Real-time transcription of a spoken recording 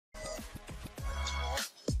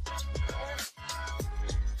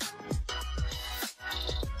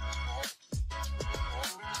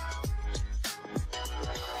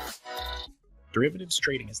Derivatives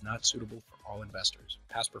trading is not suitable for all investors.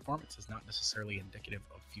 Past performance is not necessarily indicative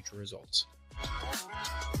of future results.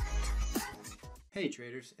 Hey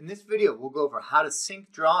traders, in this video we'll go over how to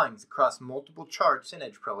sync drawings across multiple charts in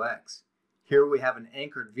EdgeProX. Here we have an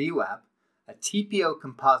anchored VWAP, a TPO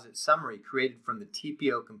composite summary created from the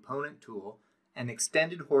TPO component tool, and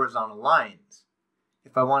extended horizontal lines.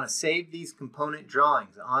 If I want to save these component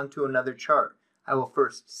drawings onto another chart, I will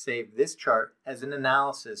first save this chart as an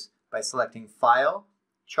analysis by selecting File,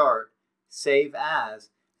 Chart, Save As,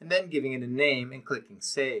 and then giving it a name and clicking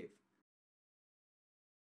Save.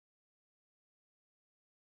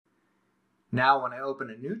 Now when I open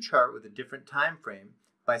a new chart with a different time frame,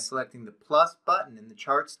 by selecting the plus button in the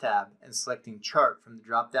Charts tab and selecting Chart from the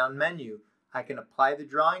drop-down menu, I can apply the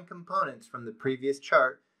drawing components from the previous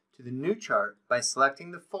chart to the new chart by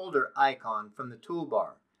selecting the folder icon from the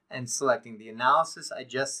toolbar and selecting the analysis I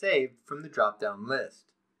just saved from the drop-down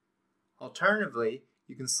list. Alternatively,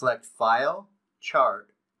 you can select File,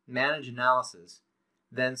 Chart, Manage Analysis,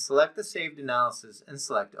 then select the saved analysis and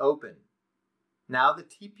select Open. Now the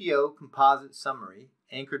TPO composite summary,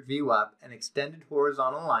 anchored VWAP, and extended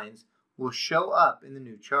horizontal lines will show up in the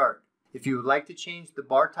new chart. If you would like to change the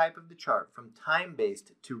bar type of the chart from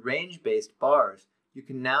time-based to range-based bars, you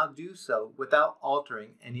can now do so without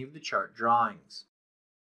altering any of the chart drawings.